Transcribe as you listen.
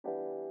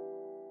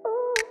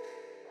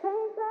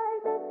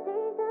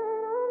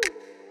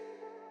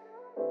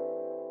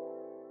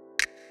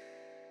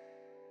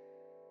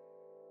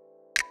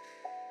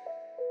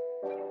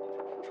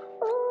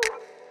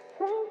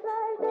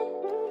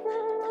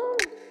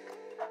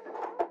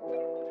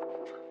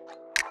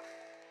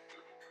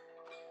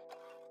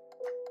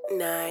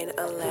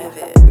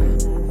9/11.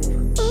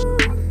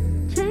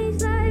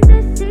 Change like the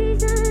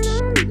season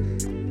on me.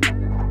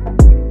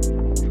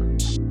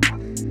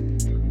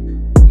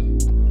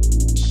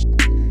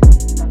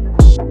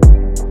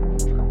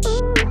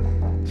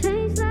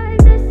 Change like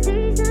the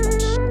season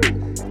on me.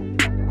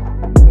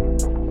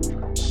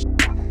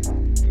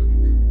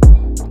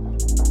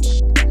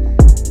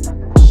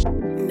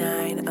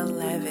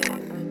 9/11.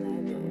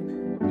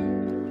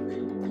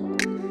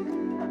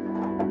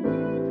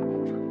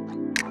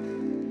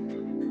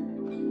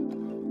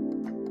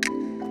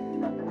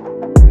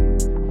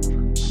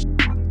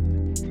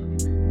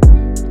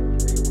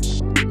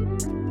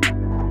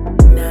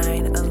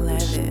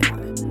 9/11.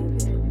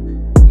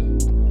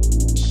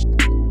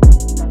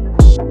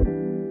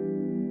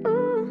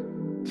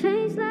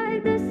 Change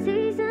like the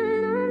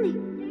season on me.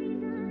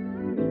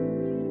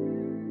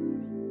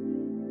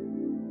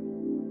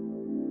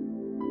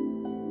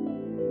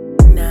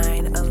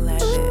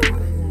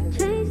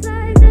 Change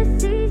like the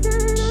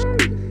season on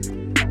me.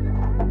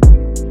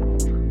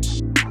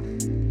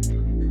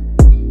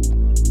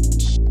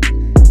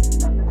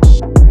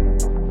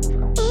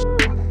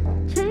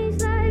 Change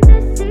like the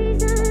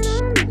season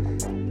on me.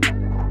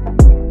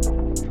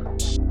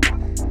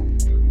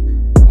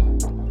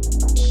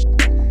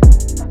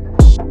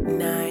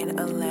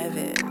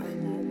 9/11.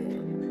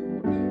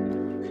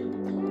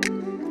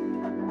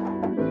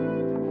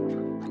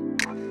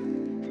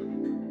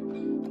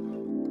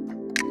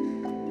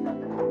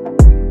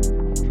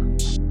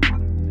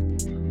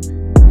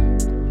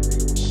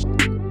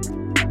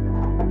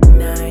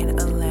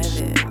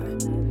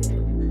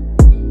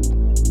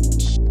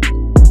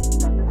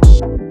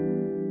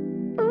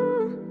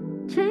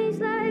 Change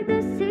like the